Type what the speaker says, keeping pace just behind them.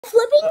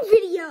Flipping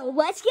video.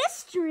 Let's get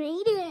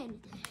straight in.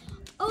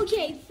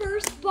 Okay,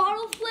 first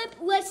bottle flip.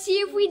 Let's see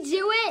if we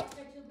do it.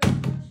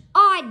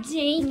 Aw,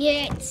 dang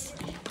it.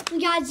 We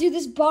gotta do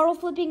this bottle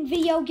flipping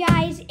video,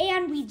 guys,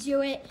 and we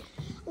do it.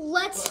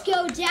 Let's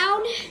go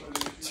down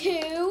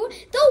to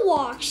the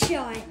walk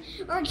shot.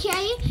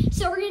 Okay,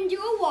 so we're gonna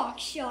do a walk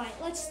shot.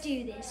 Let's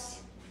do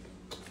this.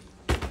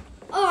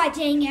 Aw,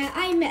 dang it.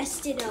 I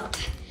messed it up.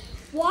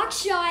 Walk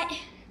shot.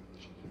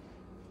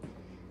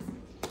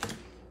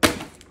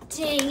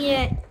 Dang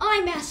it,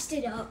 I messed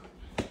it up.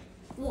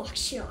 Walk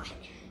shot.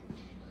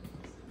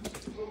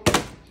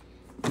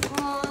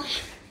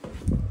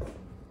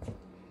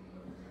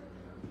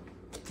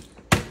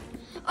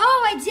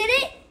 Oh, I did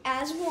it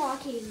as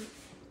walking.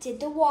 Did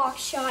the walk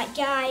shot,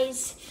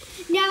 guys.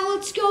 Now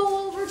let's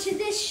go over to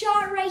this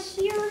shot right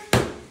here.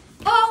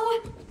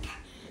 Oh,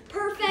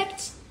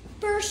 perfect.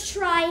 First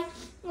try.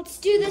 Let's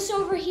do this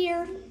over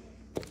here.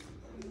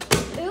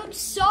 Oops,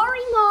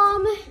 sorry,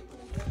 Mom.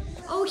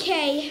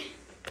 Okay.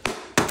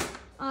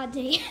 Aw,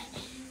 dang.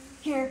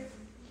 Here.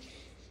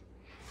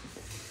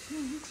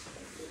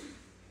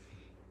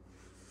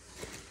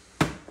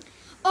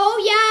 Oh,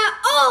 yeah.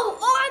 Oh,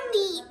 on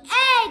the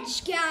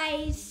edge,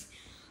 guys.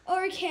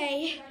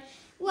 Okay.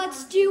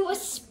 Let's do a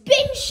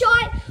spin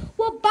shot.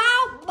 Well,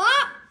 bow,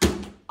 bop.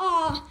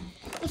 Aw.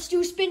 Let's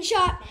do a spin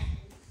shot.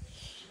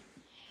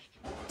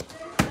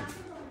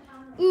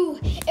 Ooh,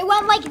 it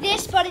went like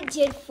this, but it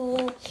did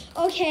fall.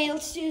 Okay,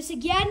 let's do this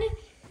again.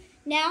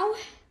 Now.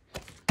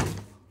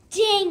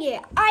 Dang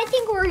it. I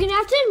think we're going to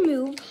have to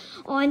move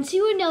on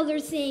to another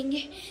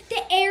thing.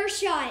 The air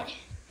shot.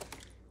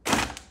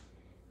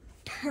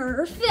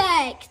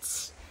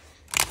 Perfect.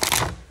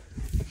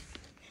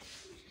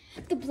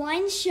 The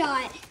blind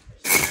shot.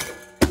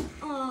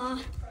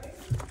 Aw.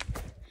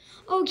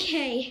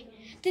 Okay.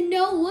 The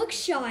no-look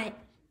shot.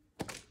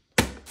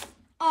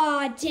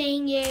 Aw,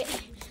 dang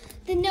it.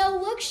 The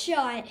no-look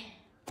shot.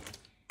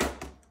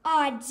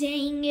 Aw,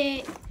 dang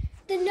it.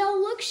 The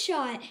no-look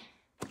shot.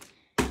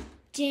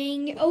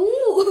 Dang.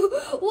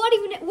 Oh, what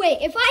even? Wait,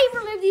 if I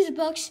remove these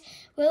books,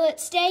 will it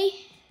stay?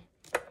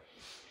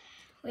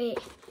 Wait.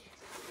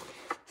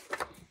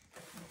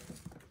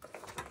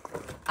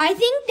 I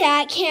think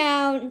that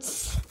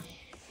counts.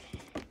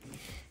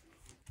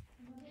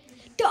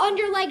 The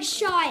underleg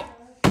shot.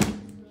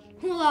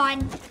 Hold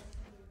on.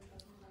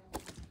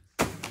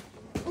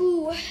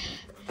 Ooh.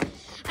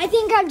 I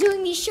think I'm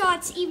doing these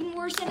shots even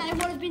worse than I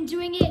would have been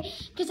doing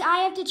it because I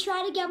have to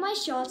try to get my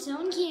shots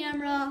on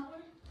camera.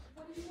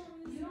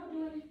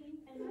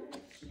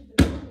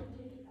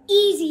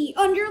 Easy,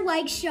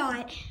 underleg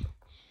shot.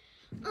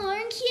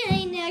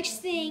 Okay, next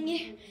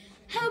thing.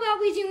 How about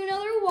we do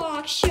another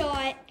walk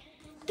shot?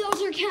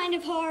 Those are kind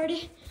of hard.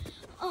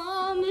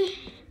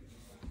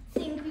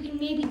 Think we can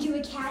maybe do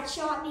a cat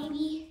shot,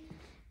 maybe?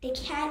 The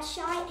cat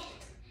shot.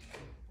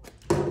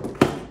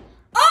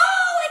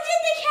 Oh, I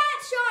did the cat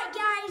shot,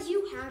 guys. You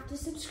have to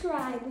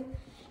subscribe.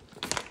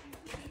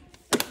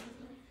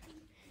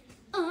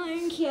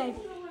 Okay.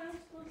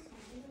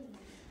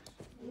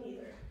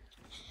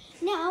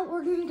 Now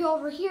we're going to go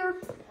over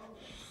here.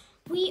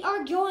 We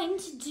are going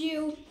to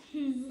do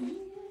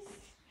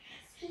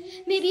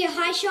maybe a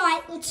high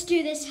shot. Let's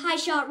do this. High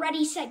shot.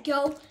 Ready, set,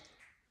 go.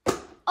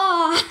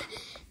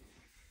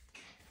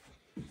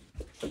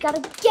 We got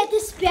to get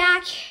this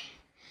back.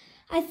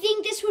 I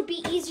think this would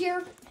be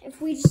easier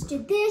if we just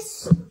did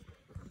this.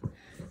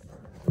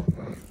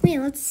 Wait,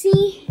 let's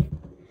see.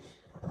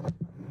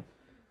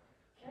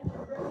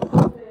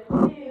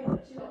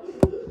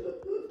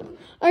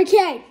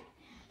 Okay.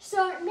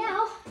 So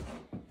now,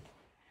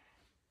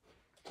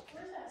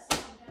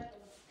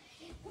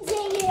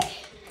 dang it.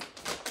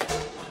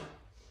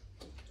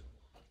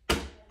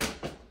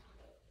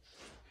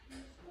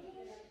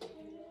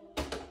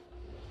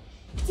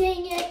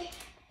 Dang it.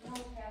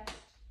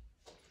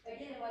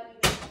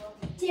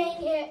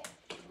 Dang it.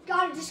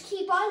 Gotta just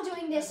keep on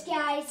doing this,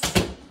 guys,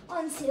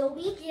 until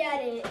we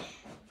get it.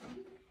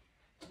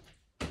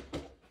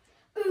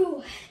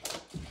 Ooh.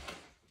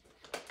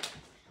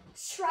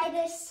 Let's try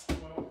this.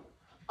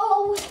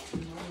 Oh,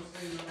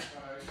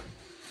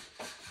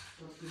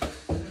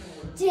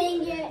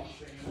 dang it.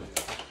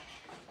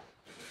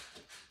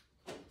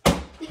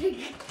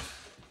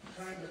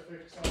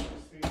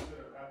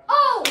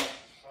 Oh,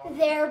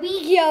 there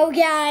we go,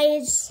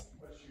 guys.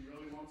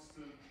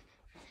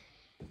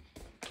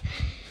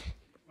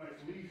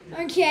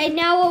 Okay,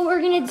 now what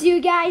we're going to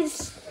do,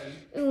 guys.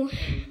 Ooh.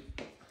 Hey,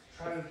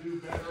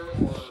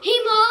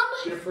 Mom.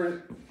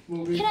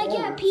 Can I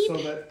get a peep?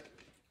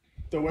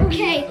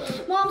 Okay,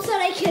 Mom said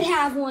I could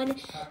have one.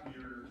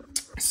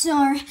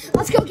 So,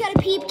 let's go get a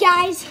peep,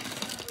 guys.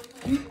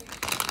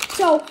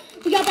 So,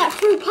 we got that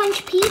fruit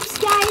punch peeps,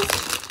 guys.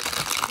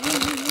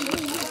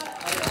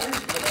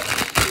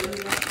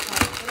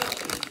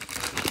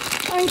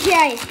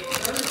 Okay.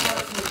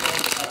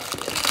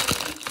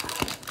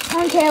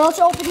 Okay, let's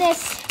open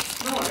this.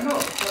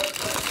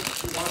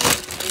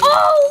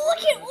 Oh,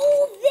 look at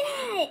all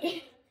that.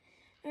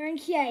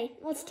 Okay,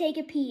 let's take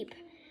a peep.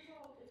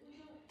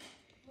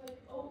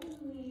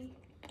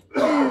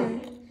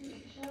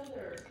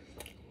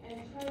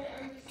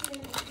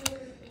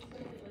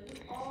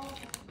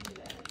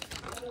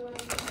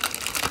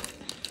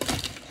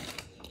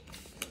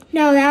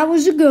 Now that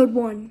was a good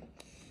one.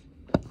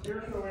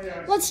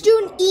 Let's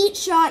do an eat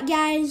shot,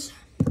 guys.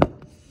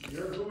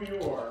 You're who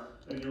you are,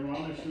 and your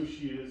mom is who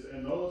she is,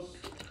 and those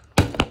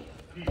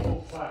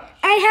people clash.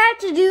 I had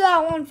to do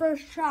that one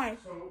first try.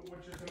 So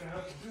what you're going to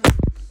have to do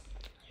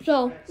is...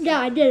 So, yeah,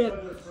 I did it.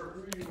 For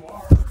who you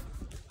are,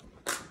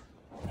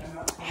 and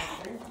that's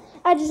okay.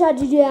 I just had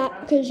to do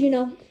that because, you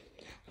know,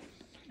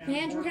 my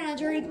hands were kind of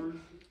dirty.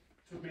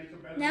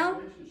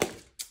 Now,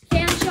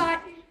 fan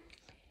shot.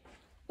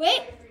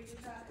 Wait.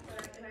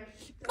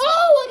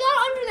 Oh, I got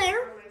under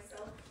there.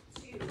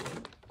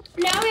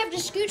 Now we have to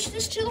scooch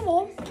this to the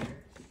wall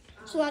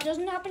so that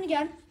doesn't happen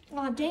again.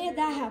 Oh, dang it,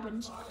 that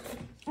happens.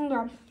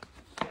 Okay.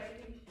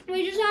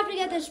 We just have to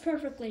get this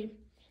perfectly.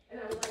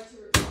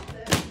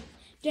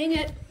 Dang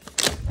it.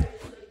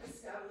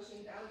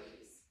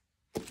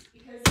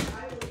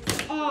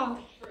 Oh.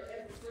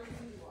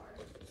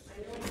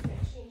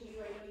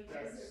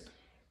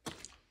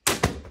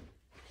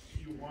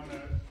 You want to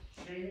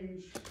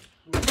change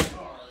who you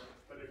are,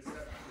 but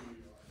accept who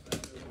you are.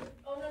 That's it.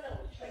 Oh, no.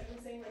 Like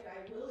I'm saying, like I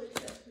will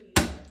accept who you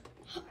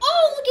are.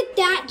 Oh, look at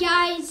that,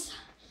 guys.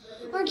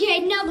 Okay,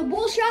 now the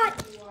bull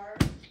shot.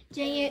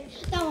 Dang it,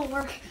 that won't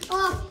work.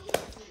 How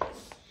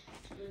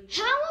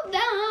about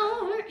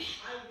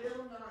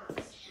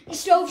the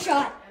stove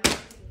shot?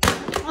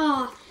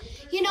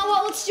 You know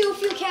what? Let's do a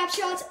few cap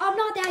shots. I'm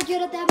not that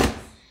good at them.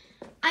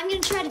 I'm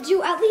gonna try to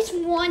do at least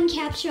one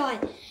cap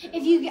shot.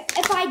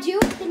 If I do,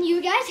 then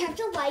you guys have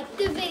to like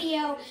the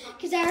video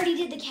because I already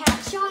did the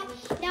cap shot.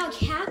 Now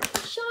cap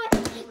shot,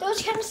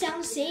 those kind of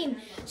sound the same.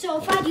 So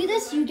if I do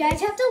this, you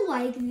guys have to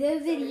like the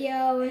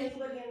video.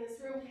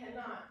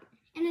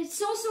 And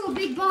it's also a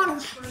big bottle,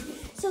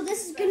 so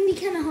this is gonna be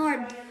kind of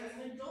hard.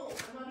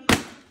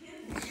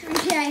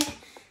 Okay.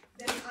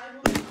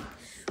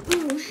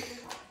 Ooh.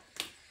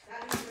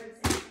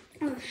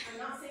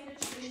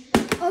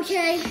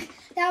 Okay,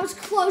 that was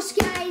close,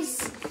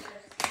 guys.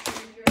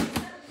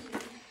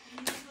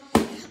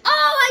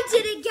 Oh, I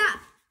did it,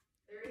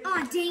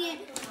 oh, dang it.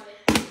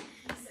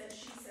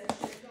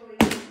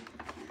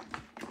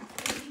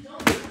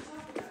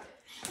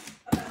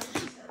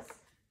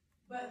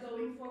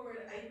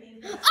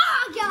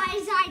 Oh,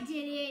 guys, I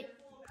did it.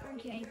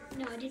 Okay,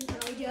 no, I didn't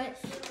really do it.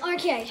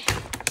 Okay,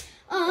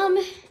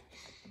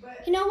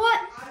 you know what?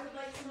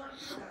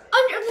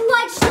 Under the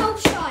light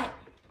stove shot.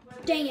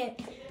 Dang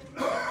it.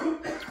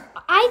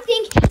 I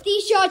think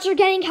these shots are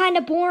getting kind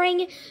of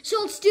boring,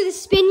 so let's do the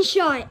spin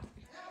shot.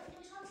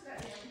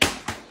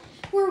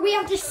 Where we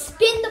have to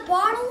spin the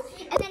bottle,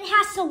 and then it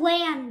has to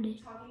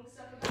land.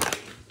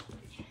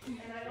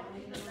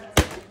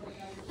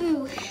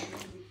 Ooh.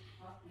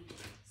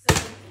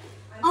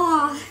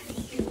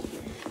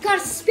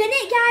 Gotta spin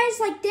it, guys,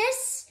 like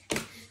this.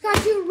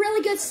 Gotta do a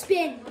really good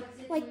spin,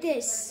 like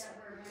this.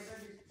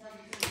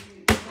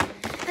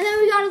 And then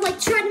we gotta, like,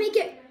 try to make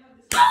it.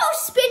 Oh,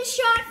 spin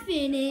shot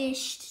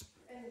finished.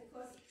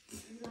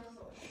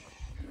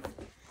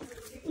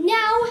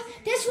 Now,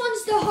 this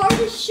one's the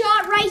hardest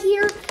shot right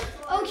here.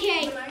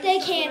 Okay,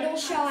 the candle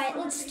shot.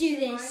 Let's do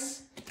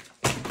this.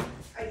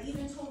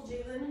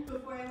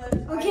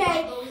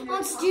 Okay,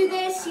 let's do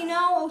this, you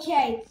know,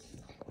 okay.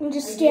 Let me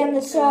just stand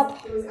this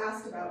up.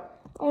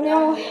 Oh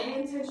no.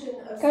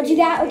 Gotta do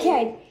that,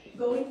 okay.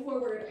 Going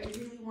forward, I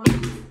really want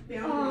to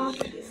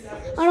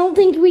I don't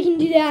think we can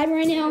do that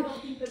right now.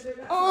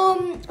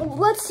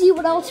 Let's see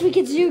what else we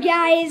could do,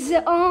 guys.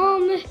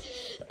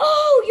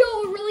 Oh,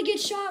 yo, a really good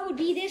shot would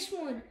be this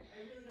one.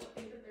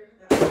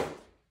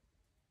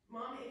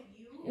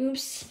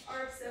 Oops.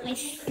 I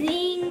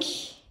think.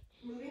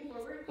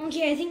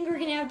 Okay, I think we're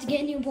gonna have to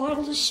get a new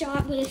bottle to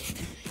shot with.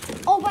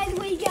 Oh, by the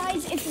way,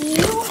 guys, if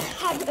you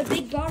have a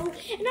big bottle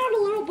and not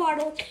a little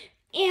bottle,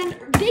 and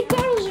big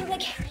bottles are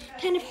like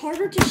kind of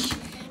harder to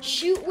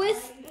shoot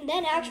with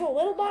than actual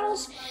little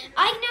bottles,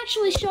 I can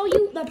actually show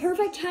you the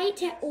perfect height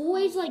to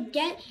always like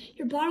get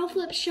your bottle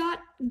flip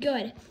shot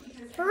good.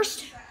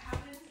 First,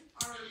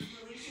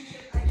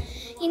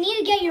 you need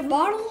to get your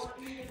bottle.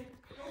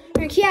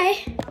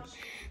 Okay.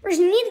 First,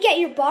 you need to get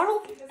your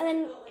bottle, and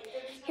then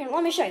here,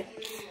 let me show you.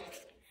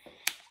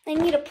 Then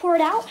you need to pour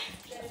it out.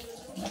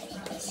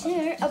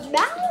 So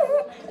about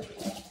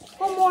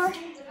one more.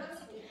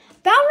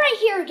 About right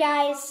here,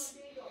 guys.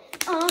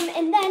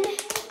 And then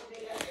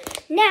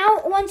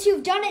now once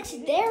you've done it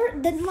there,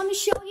 then let me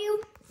show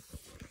you.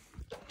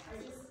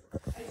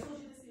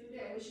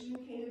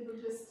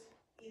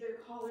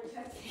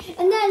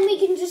 And then we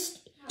can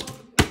just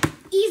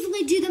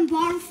easily do them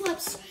bottle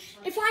flips.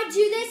 If I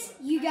do this,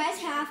 you guys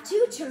have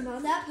to turn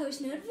on that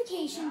post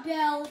notification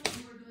bell.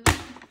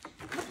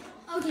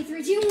 Okay,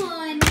 3, 2,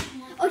 1.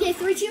 Okay,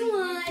 3, 2,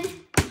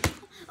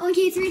 1.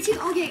 Okay, 3, 2.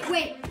 Okay,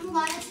 wait, hold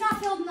on. It's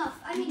not filled enough.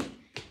 I mean,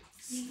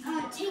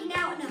 taken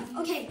out enough.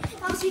 Okay,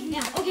 I'm taken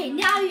out. Okay,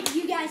 now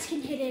you guys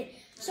can hit it.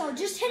 So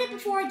just hit it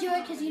before I do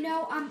it, because you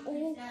know I'm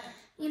old.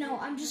 You know,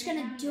 I'm just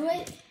gonna do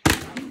it.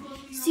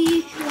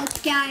 See,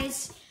 look,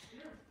 guys.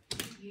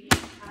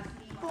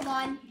 Hold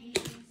on.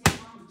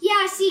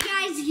 Yeah, see,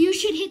 guys, you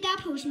should hit that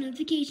post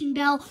notification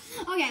bell.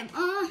 Okay,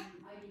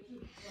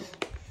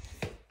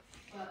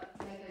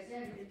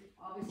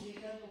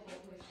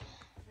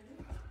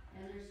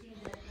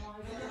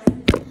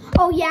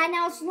 Oh yeah,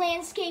 now it's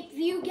landscape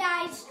view,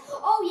 guys.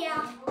 Oh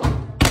yeah.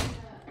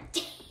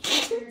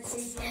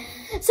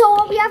 So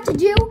what we have to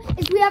do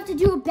is we have to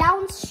do a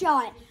bounce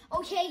shot.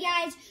 Okay,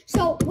 guys.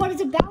 So what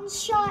is a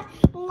bounce shot?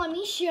 Well, let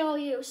me show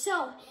you.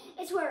 So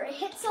it's where it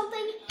hits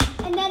something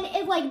and then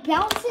it like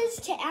bounces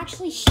to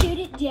actually shoot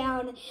it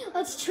down.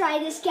 Let's try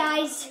this,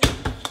 guys.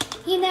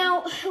 You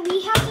know,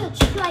 we have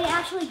to try to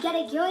actually get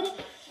it good.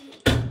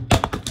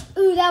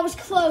 Ooh, that was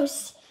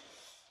close.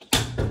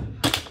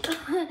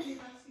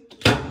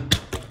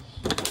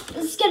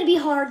 This is gonna be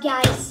hard,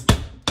 guys.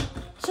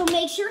 So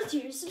make sure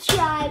to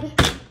subscribe.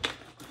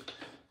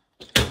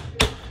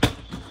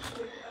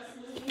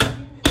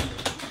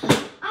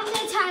 I'm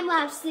gonna time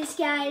lapse this,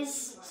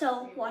 guys.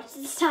 So watch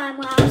this time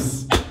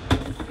lapse.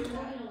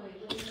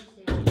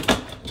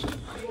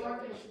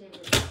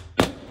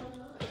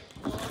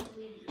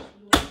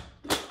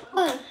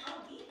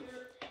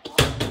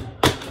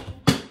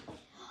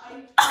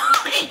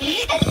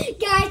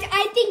 Guys,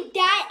 I think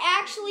that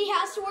actually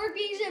has to work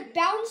because it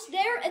bounced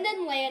there and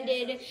then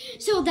landed.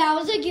 So that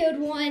was a good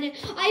one.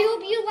 I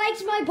hope you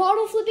liked my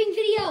bottle flipping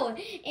video.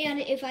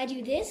 And if I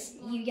do this,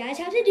 you guys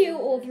have to do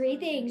all 3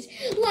 things.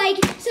 Like,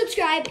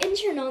 subscribe, and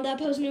turn on that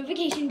post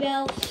notification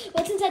bell.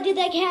 But since I did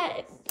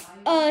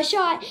that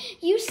shot,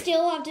 you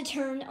still have to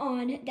turn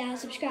on that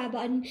subscribe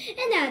button.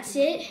 And that's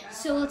it.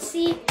 So let's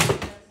see.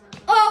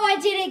 Oh, I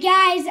did it,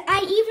 guys.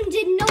 I even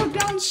did no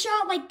bounce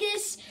shot like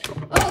this.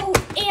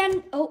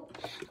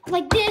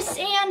 Like this,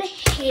 and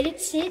hit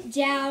it, sit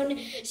down.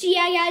 So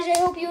yeah, guys, I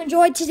hope you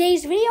enjoyed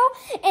today's video,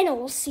 and I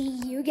will see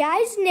you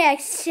guys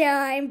next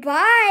time.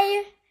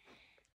 Bye.